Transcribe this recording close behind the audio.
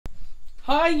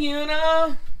Hi,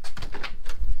 Yuna.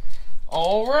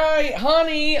 All right,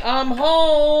 honey, I'm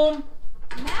home.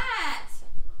 Matt,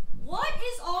 what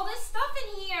is all this stuff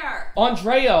in here?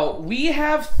 Andrea, we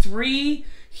have 3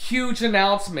 huge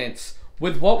announcements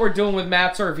with what we're doing with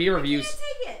Matt's RV reviews. I can't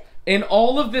take it. And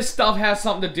all of this stuff has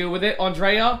something to do with it.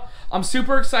 Andrea, I'm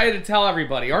super excited to tell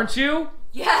everybody, aren't you?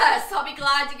 Yes, I'll be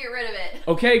glad to get rid of it.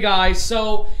 Okay, guys,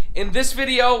 so in this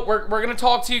video, we're going to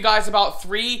talk to you guys about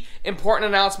 3 important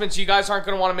announcements. You guys aren't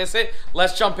going to want to miss it.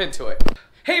 Let's jump into it.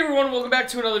 Hey everyone, welcome back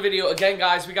to another video. Again,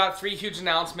 guys, we got 3 huge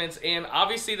announcements, and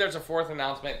obviously there's a 4th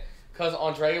announcement because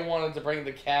Andrea wanted to bring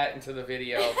the cat into the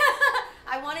video.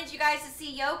 I wanted you guys to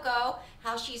see Yoko,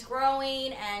 how she's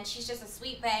growing, and she's just a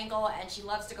sweet Bengal, and she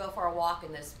loves to go for a walk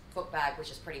in this book bag,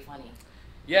 which is pretty funny.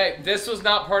 Yeah, this was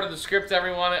not part of the script,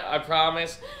 everyone, I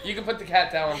promise. You can put the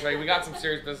cat down, Andrea. We got some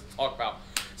serious business to talk about.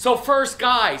 So first,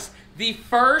 guys, the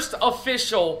first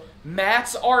official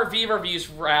Matt's RV Reviews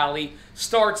Rally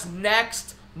starts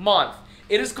next month.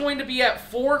 It is going to be at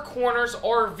Four Corners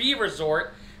RV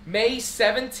Resort, May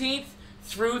 17th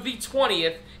through the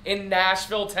 20th in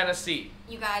Nashville, Tennessee.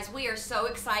 You guys, we are so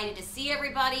excited to see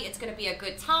everybody. It's going to be a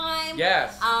good time.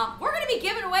 Yes. We're going to be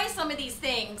giving away some of these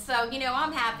things, so, you know,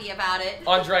 I'm happy about it.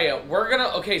 Andrea, we're going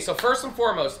to, okay, so first and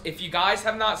foremost, if you guys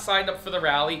have not signed up for the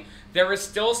rally, there is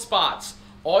still spots.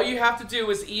 All you have to do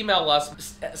is email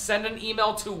us, send an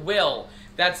email to Will,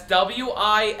 that's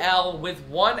W-I-L with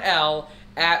 1 L,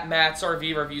 at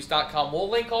mattsrvreviews.com. We'll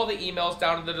link all the emails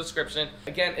down in the description.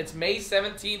 Again, it's May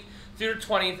 17th through the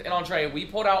 20th, and Andrea, we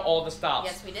pulled out all the stops.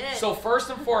 Yes, we did. So first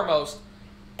and foremost,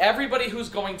 everybody who's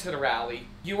going to the rally,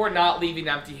 you are not leaving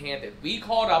empty-handed. We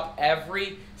called up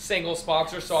every single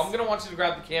sponsor, so I'm gonna want you to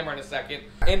grab the camera in a second,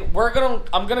 and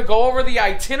I'm gonna go over the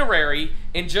itinerary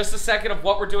in just a second of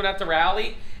what we're doing at the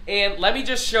rally, and let me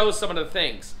just show some of the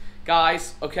things,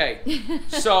 guys. Okay,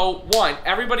 so 1,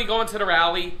 everybody going to the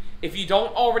rally. If you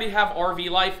don't already have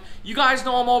RV Life, you guys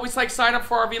know I'm always like, sign up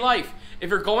for RV Life. If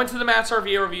you're going to the Matt's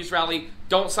RV Reviews Rally,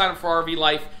 don't sign up for RV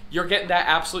Life. You're getting that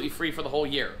absolutely free for the whole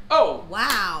year. Oh,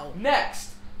 wow.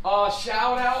 Next,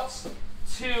 shout outs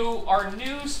to our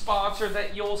new sponsor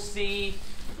that you'll see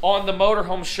on the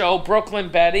Motorhome Show, Brooklyn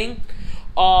Bedding.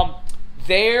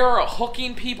 They're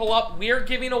hooking people up. We're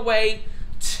giving away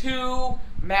 2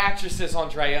 mattresses,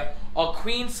 Andrea. A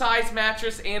queen size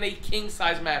mattress and a king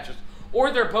size mattress. Or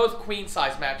they're both queen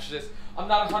size mattresses. I'm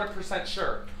not 100%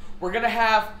 sure. We're gonna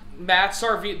have Matt's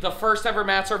RV, the first ever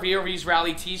Matt's RV Reviews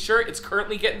Rally t-shirt. It's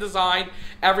currently getting designed.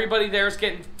 Everybody there is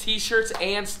getting t-shirts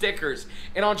and stickers.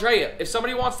 And Andrea, if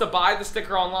somebody wants to buy the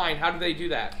sticker online, how do they do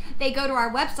that? They go to our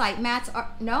website,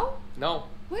 No? No.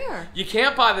 Where? You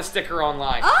can't buy the sticker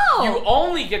online. Oh! You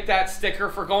only get that sticker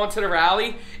for going to the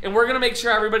rally, and we're gonna make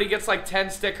sure everybody gets like 10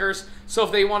 stickers, so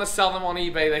if they want to sell them on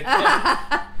eBay, they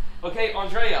can. Okay,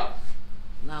 Andrea.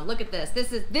 Now look at this.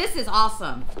 This is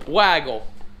awesome. Waggle.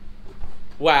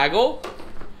 Waggle.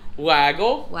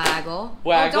 Waggle. Waggle.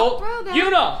 Waggle. Oh, don't throw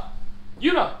that.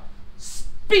 Yuna,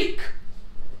 speak.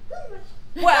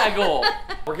 Waggle.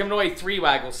 We're giving away 3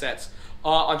 waggle sets.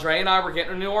 Andrea and I were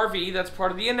getting a new RV. That's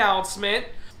part of the announcement.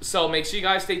 So make sure you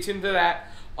guys stay tuned to that.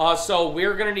 So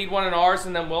we're gonna need one in ours,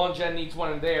 and then Will and Jen needs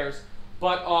one in theirs.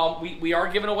 But we are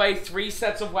giving away 3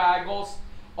 sets of waggles.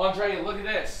 Andrea, look at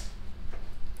this.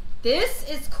 This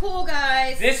is cool,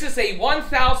 guys. This is a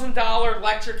 $1,000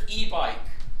 electric e-bike.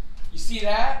 You see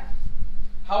that?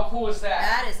 How cool is that?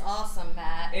 That is awesome,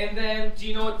 Matt. And then, do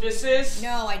you know what this is?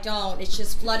 No, I don't. It's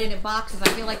just flooded in boxes. I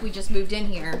feel like we just moved in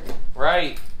here.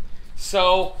 Right.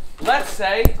 So, let's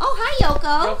say... Oh, hi,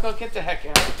 Yoko. Yoko, get the heck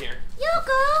out of here.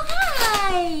 Yoko,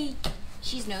 hi.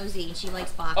 She's nosy and she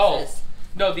likes boxes. Oh,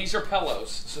 no, these are pillows,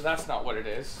 so that's not what it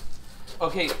is.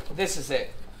 Okay, this is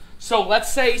it. So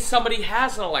let's say somebody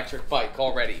has an electric bike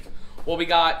already. Well, we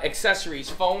got accessories,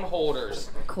 phone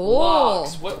holders, cool,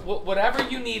 locks, whatever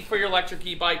you need for your electric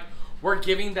e-bike, we're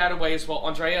giving that away as well.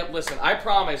 Andrea, listen, I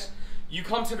promise, you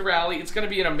come to the rally, it's going to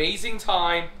be an amazing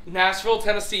time. Nashville,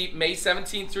 Tennessee, May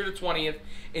 17th through the 20th,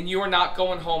 and you are not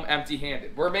going home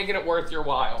empty-handed. We're making it worth your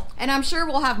while. And I'm sure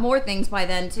we'll have more things by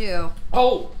then, too.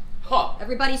 Oh, huh.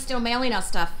 Everybody's still mailing us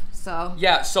stuff, so.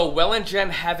 Yeah, so Will and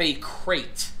Jen have a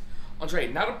crate.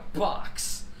 Andrea, not a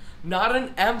box, not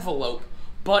an envelope,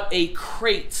 but a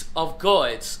crate of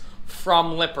goods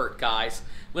from Lippert, guys.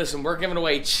 Listen, we're giving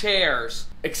away chairs,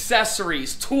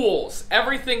 accessories, tools,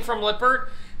 everything from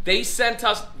Lippert. They sent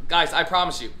us, guys, I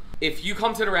promise you, if you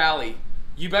come to the rally,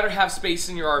 you better have space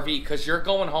in your RV because you're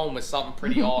going home with something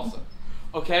pretty awesome.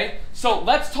 Okay, so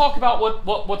let's talk about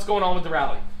what's going on with the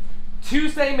rally.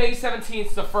 Tuesday, May 17th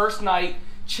is the first night.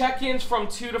 Check-ins from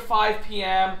 2 to 5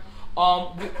 p.m.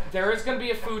 There is going to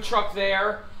be a food truck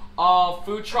there.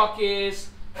 Food truck is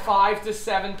 5 to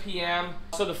 7 p.m.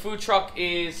 So the food truck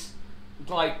is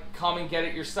like, come and get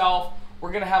it yourself.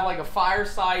 We're gonna have like a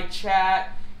fireside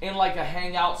chat in like a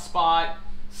hangout spot,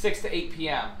 6 to 8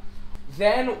 p.m.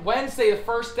 Then Wednesday, the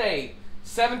first day,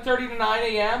 7:30 to 9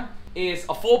 a.m. is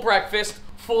a full breakfast,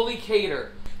 fully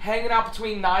catered. Hanging out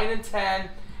between 9 and 10.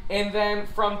 And then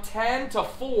from 10 to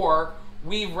 4,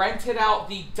 we rented out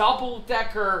the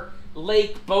double-decker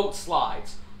lake boat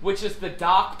slides, which is the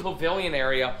dock pavilion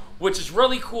area, which is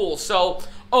really cool. So,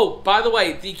 oh, by the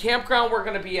way, the campground we're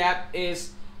going to be at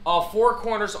is Four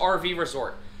Corners RV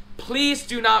Resort. Please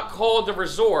do not call the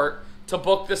resort to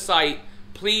book the site.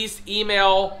 Please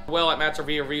email Will at Matt's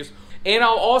RV Reviews. And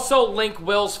I'll also link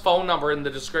Will's phone number in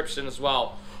the description as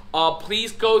well.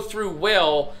 Please go through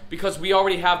Will because we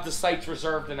already have the sites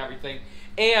reserved and everything.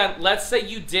 And let's say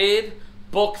you did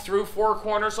book through Four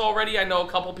Corners already. I know a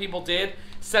couple people did.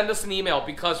 Send us an email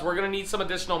because we're going to need some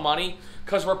additional money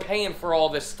because we're paying for all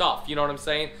this stuff. You know what I'm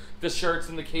saying? The shirts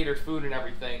and the catered food and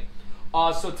everything.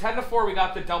 So 10 to 4, we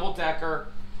got the double-decker.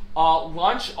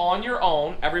 Lunch on your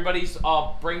own. Everybody's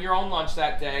bring your own lunch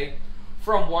that day.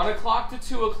 From 1 o'clock to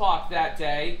 2 o'clock that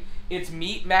day, it's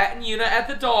meet Matt and Una at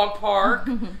the dog park.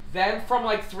 Then from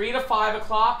like 3 to 5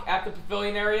 o'clock at the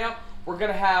pavilion area, we're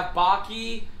going to have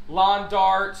bocce, lawn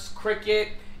darts, cricket,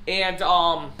 and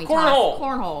cornhole.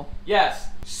 Cornhole. Yes.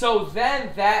 So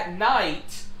then that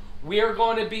night, we are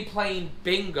going to be playing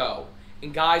bingo.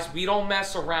 And guys, we don't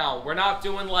mess around. We're not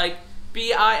doing like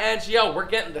bingo. We're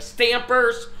getting the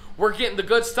stampers. We're getting the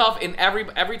good stuff. And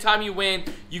every time you win,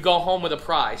 you go home with a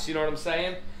prize. You know what I'm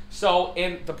saying? So,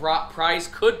 and the prize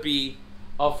could be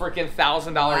a freaking $1,000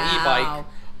 e-bike.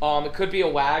 It could be a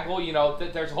waggle. You know,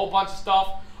 there's a whole bunch of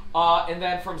stuff. And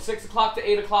then from 6 o'clock to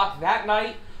 8 o'clock that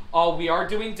night, we are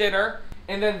doing dinner.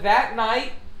 And then that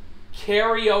night,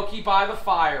 karaoke by the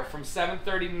fire from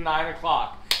 7:30 to 9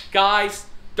 o'clock. Guys,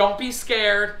 don't be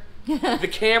scared. The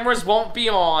cameras won't be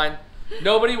on.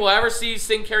 Nobody will ever see you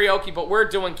sing karaoke, but we're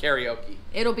doing karaoke.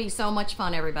 It'll be so much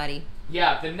fun, everybody.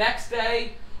 Yeah, the next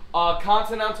day,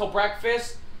 continental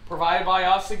breakfast provided by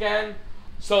us again.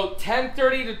 So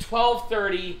 10:30 to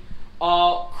 12:30,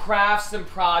 crafts and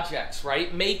projects,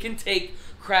 right? Make and take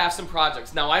crafts and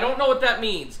projects. Now, I don't know what that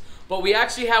means, but we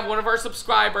actually have one of our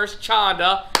subscribers,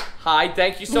 Chanda. Hi,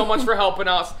 thank you so much for helping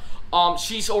us.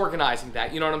 She's organizing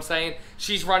that, you know what I'm saying?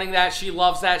 She's running that, she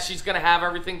loves that, she's gonna have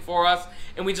everything for us,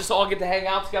 and we just all get to hang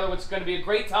out together, which is gonna be a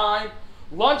great time.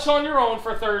 Lunch on your own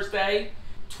for Thursday,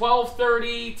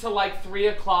 12:30 to like 3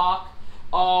 o'clock.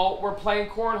 We're playing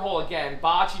cornhole again,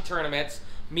 bocce tournaments.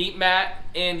 Meet Matt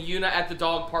and Una at the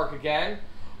dog park again.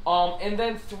 And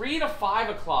then 3 to 5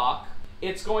 o'clock,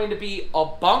 it's going to be a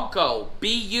bunco,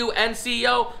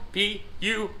 B-U-N-C-O,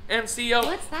 B-U-N-C-O.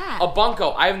 What's that? A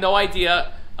bunco, I have no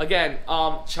idea. Again,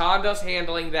 Chanda's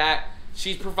handling that.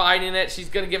 She's providing it. She's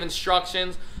gonna give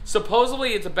instructions.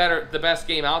 Supposedly, it's the best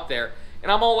game out there.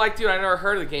 And I'm all like, dude, I never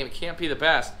heard of the game. It can't be the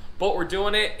best. But we're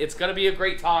doing it. It's gonna be a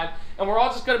great time, and we're all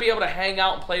just gonna be able to hang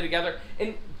out and play together.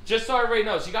 And just so everybody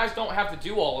knows, you guys don't have to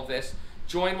do all of this.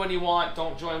 Join when you want.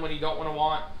 Don't join when you don't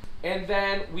want. And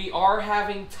then we are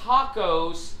having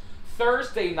tacos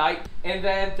Thursday night, and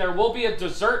then there will be a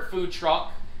dessert food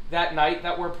truck that night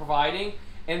that we're providing.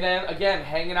 And then, again,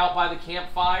 hanging out by the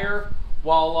campfire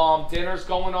while dinner's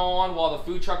going on, while the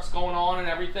food truck's going on and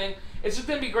everything. It's just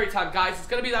going to be a great time. Guys, it's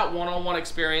going to be that one-on-one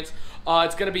experience.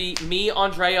 It's going to be me,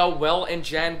 Andrea, Will, and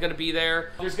Jen going to be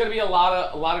there. There's going to be a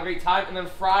lot of great time. And then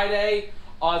Friday,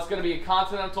 it's going to be a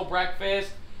continental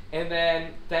breakfast. And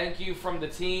then thank you from the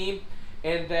team.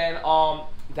 And then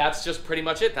that's just pretty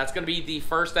much it. That's going to be the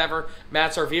first ever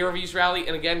Matt's RV Reviews Rally.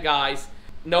 And again, guys,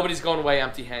 nobody's going away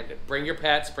empty-handed. Bring your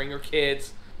pets, bring your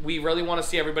kids. We really want to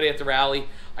see everybody at the rally.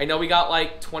 I know we got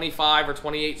like 25 or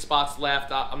 28 spots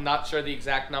left. I'm not sure the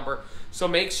exact number. So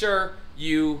make sure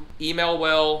you email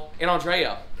Will and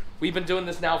Andrea. We've been doing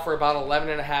this now for about 11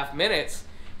 and a half minutes,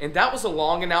 and that was a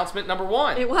long announcement number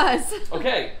one. It was.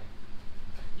 Okay.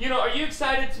 You know, are you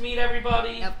excited to meet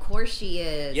everybody? Of course she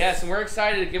is. Yes, and we're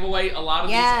excited to give away a lot of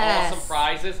these awesome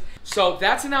prizes. So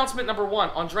that's announcement number one.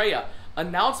 Andrea,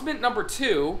 announcement number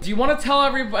two. Do you want to tell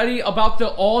everybody about the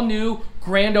all-new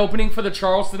grand opening for the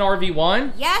Charleston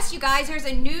RV1? Yes, you guys, there's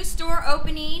a new store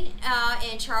opening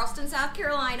in Charleston, South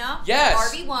Carolina.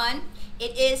 Yes. RV1.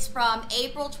 It is from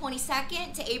April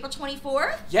 22nd to April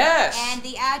 24th. Yes. And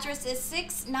the address is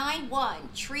 691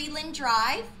 Treeland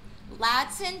Drive,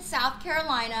 Ladson, South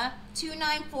Carolina,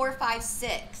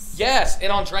 29456. Yes,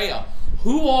 and Andrea,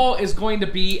 who all is going to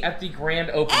be at the grand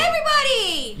opening?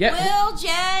 Everybody! Yep. Will,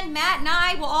 Jen, Matt, and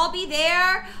I will all be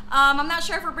there. I'm not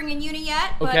sure if we're bringing Uni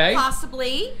yet, but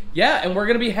possibly. Yeah, and we're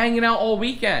going to be hanging out all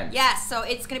weekend. Yes, so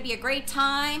it's going to be a great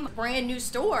time. Brand new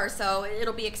store, so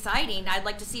it'll be exciting. I'd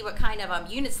like to see what kind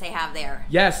of units they have there.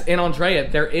 Yes, and Andrea,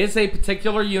 there is a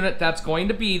particular unit that's going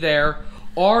to be there.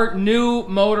 Our new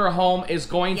motorhome is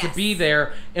going to be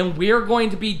there, and we're going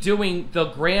to be doing the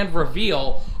grand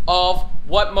reveal of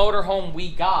what motorhome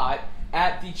we got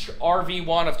at the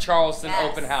RV1 of Charleston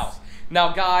open house.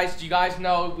 Now, guys, do you guys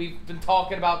know we've been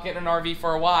talking about getting an RV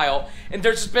for a while, and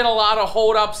there's just been a lot of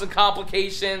holdups and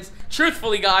complications.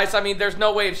 Truthfully, guys, I mean, there's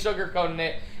no way of sugarcoating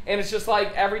it. And it's just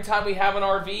like every time we have an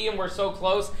RV and we're so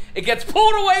close, it gets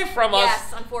pulled away from us.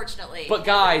 Yes, unfortunately. But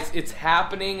guys, it's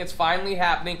happening. It's finally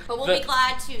happening. But we'll be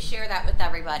glad to share that with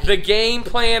everybody. The game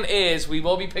plan is we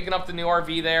will be picking up the new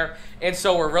RV there. And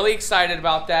so we're really excited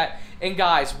about that. And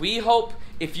guys, we hope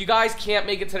if you guys can't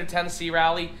make it to the Tennessee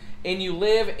rally and you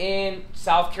live in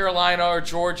South Carolina or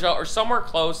Georgia or somewhere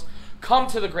close, come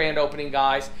to the grand opening,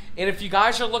 guys. And if you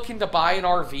guys are looking to buy an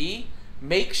RV,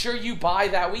 make sure you buy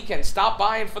that weekend. Stop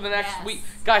buying for the next week.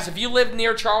 Guys, if you live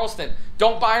near Charleston,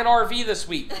 don't buy an RV this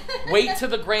week. Wait to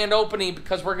the grand opening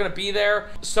because we're going to be there.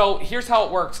 So here's how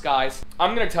it works, guys.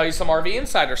 I'm going to tell you some RV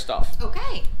Insider stuff.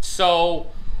 Okay. So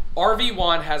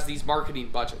RV1 has these marketing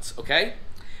budgets, okay?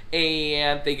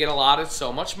 And they get allotted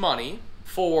so much money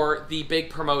for the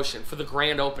big promotion, for the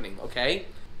grand opening, okay?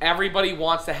 Everybody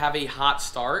wants to have a hot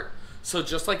start. So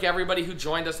just like everybody who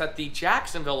joined us at the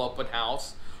Jacksonville open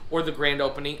house, or the grand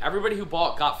opening, everybody who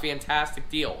bought got fantastic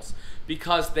deals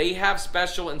because they have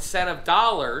special incentive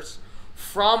dollars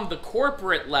from the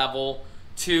corporate level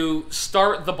to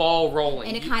start the ball rolling.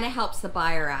 And it kind of helps the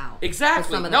buyer out.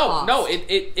 Exactly. No,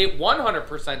 it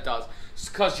 100% does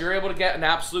because you're able to get an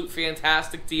absolute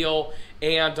fantastic deal.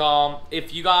 And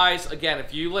if you guys, again,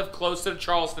 if you live close to the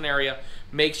Charleston area,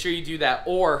 make sure you do that.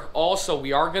 Or also,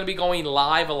 we are going to be going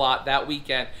live a lot that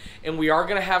weekend, and we are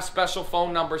going to have special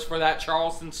phone numbers for that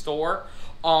Charleston store.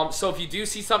 So if you do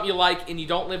see something you like and you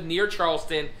don't live near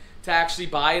Charleston to actually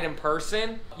buy it in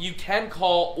person, you can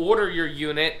call, order your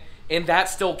unit, and that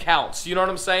still counts. You know what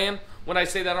I'm saying when I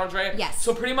say that, Andrea? Yes.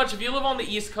 So pretty much if you live on the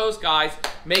East Coast, guys,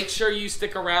 make sure you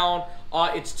stick around.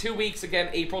 It's 2 weeks, again,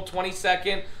 April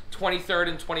 22nd, 23rd,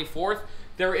 and 24th.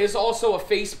 There is also a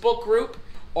Facebook group,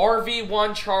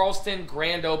 RV1 Charleston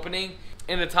Grand Opening.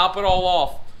 And to top it all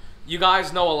off, you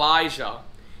guys know Elijah.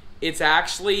 It's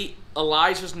actually,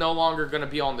 Elijah's no longer going to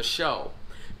be on the show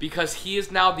because he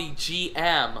is now the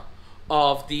GM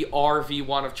of the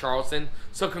RV1 of Charleston.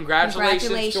 So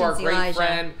congratulations to our great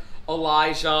friend,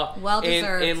 Elijah. Well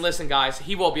deserved. And listen, guys,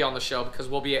 he will be on the show because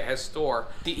we'll be at his store.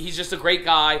 He's just a great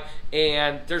guy,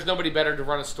 and there's nobody better to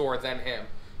run a store than him.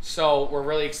 So we're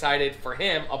really excited for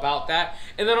him about that.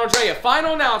 And then, Andrea,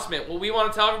 final announcement. What we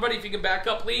want to tell everybody, if you can back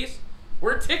up, please.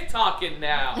 We're TikToking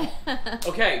now.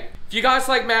 Okay, if you guys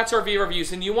like Matt's RV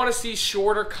reviews and you want to see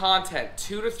shorter content,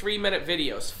 2 to 3 minute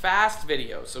videos, fast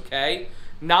videos, okay?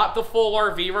 Not the full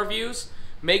RV reviews.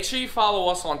 Make sure you follow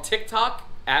us on TikTok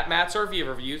at Matt's RV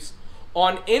Reviews,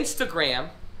 on Instagram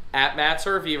at Matt's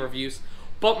RV Reviews,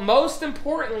 but most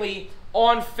importantly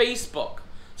on Facebook.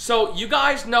 So you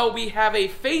guys know we have a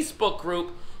Facebook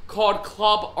group called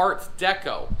Club Art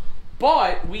Deco,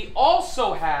 but we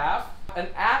also have an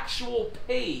actual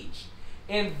page,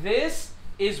 and this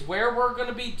is where we're going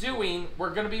to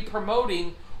be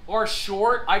promoting our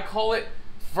short, I call it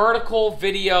vertical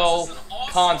video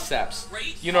concepts.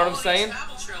 You know what I'm saying?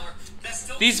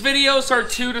 These videos are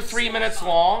 2 to 3 minutes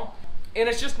long, and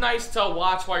it's just nice to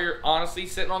watch while you're honestly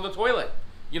sitting on the toilet,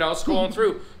 you know, scrolling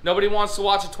through. Nobody wants to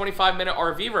watch a 25-minute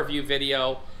RV review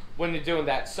video when you're doing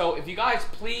that. So if you guys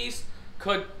please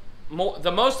could,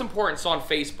 the most important's on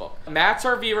Facebook. Matt's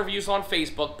RV Reviews on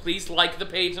Facebook. Please like the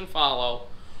page and follow.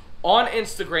 On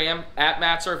Instagram at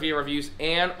Matt's RV Reviews,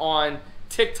 and on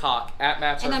TikTok at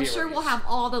Matt's RV Reviews. And I'm sure we'll have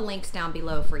all the links down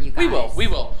below for you guys. We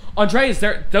will.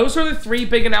 Andrea, those are the 3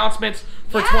 big announcements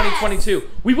for 2022.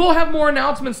 We will have more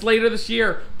announcements later this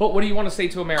year, but what do you want to say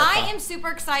to America? I am super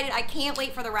excited. I can't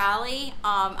wait for the rally.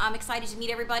 I'm excited to meet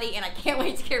everybody, and I can't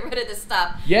wait to get rid of this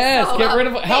stuff. Yes, so, get rid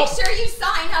of it. Make sure you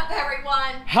sign up,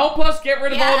 everyone. Help us get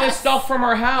rid of all this stuff from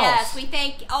our house. Yes, we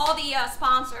thank all the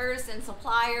sponsors and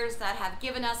suppliers that have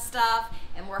given us stuff,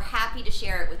 and we're happy to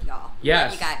share it with y'all.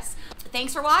 Yes. Love you guys.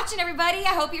 Thanks for watching, everybody.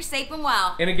 I hope you're safe and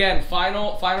well. And again,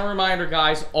 final reminder,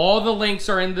 guys, all the links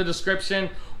are in the description,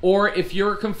 or if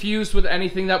you're confused with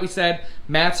anything that we said,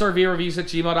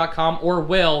 mattsrvreviews@gmail.com, or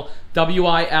Will,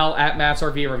 W-I-L, at Matt's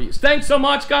RV Reviews. Thanks so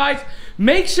much, guys.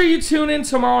 Make sure you tune in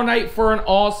tomorrow night for an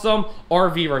awesome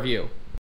RV review.